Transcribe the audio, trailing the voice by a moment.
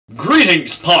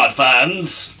Greetings, pod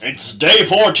fans! It's day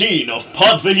 14 of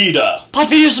PodVHEDA.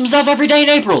 PodVHEDA used himself every day in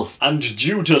April. And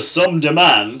due to some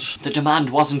demand... The demand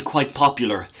wasn't quite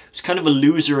popular. He was kind of a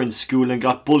loser in school and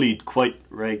got bullied quite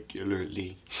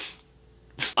regularly.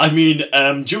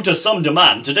 Due to some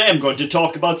demand, today I'm going to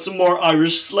talk about some more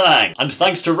Irish slang. And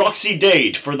thanks to Roxy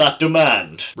Dade for that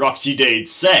demand. Roxy Dade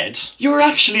said, "You're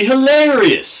actually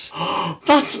hilarious!"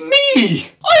 That's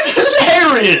me! I'm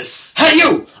hilarious! Hey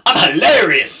you! I'm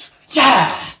hilarious!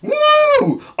 Yeah!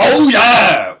 Woo! Oh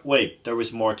yeah! Wait, there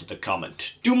was more to the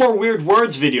comment. Do more weird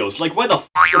words videos, like why the f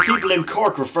are people in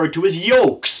Cork referred to as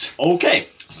yokes? Okay.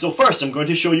 So first I'm going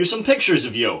to show you some pictures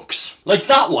of yokes. Like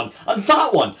that one, and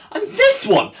this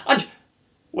one, and...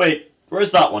 Wait,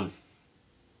 where's that one?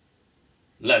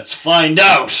 Let's find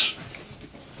out!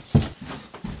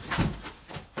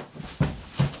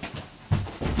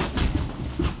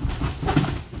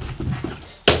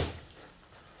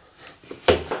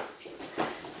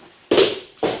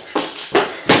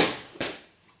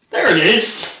 There it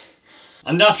is!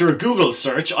 And after a Google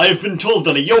search, I have been told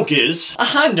that a yoke is a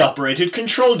hand-operated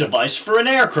control device for an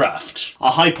aircraft,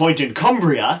 a high point in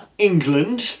Cumbria,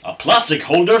 England, a plastic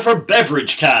holder for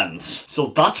beverage cans. So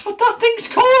that's what that thing's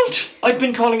called? I've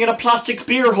been calling it a plastic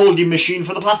beer holding machine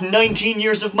for the past 19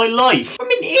 years of my life.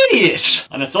 I'm an idiot!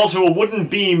 And it's also a wooden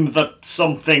beam that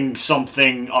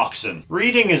something oxen.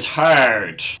 Reading is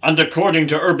hard. And according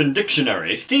to Urban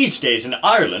Dictionary, these days in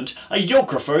Ireland, a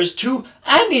yoke refers to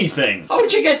anything.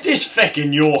 How'd you get this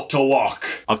feckin' yoke to walk?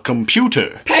 A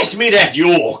computer. Pass me that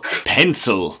yoke.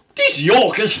 Pencil. This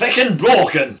yoke is feckin'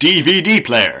 broken. DVD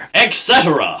player.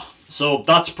 Etc. So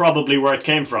that's probably where it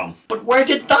came from. But where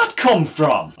did that come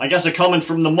from? I guess a comment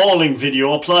from the mauling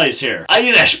video applies here.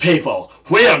 Irish people,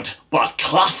 weird but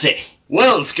classy.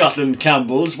 Well, Scotland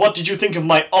Campbells, what did you think of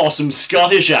my awesome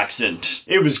Scottish accent?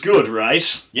 It was good,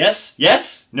 right? Yes?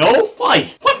 Yes? No?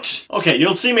 Why? What? Okay,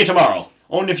 you'll see me tomorrow.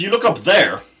 Oh, and if you look up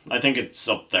there, I think it's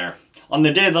up there. On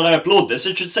the day that I upload this,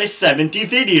 it should say 70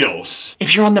 videos.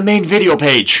 If you're on the main video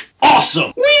page.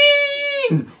 Awesome!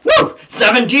 Whee! Woo!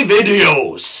 70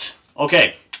 videos!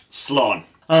 Okay, slán.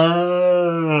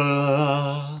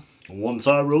 Once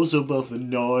I rose above the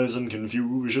noise and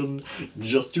confusion,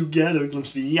 just to get a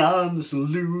glimpse beyond this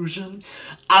illusion.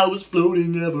 I was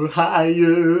floating ever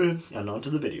higher. And on to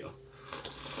the video.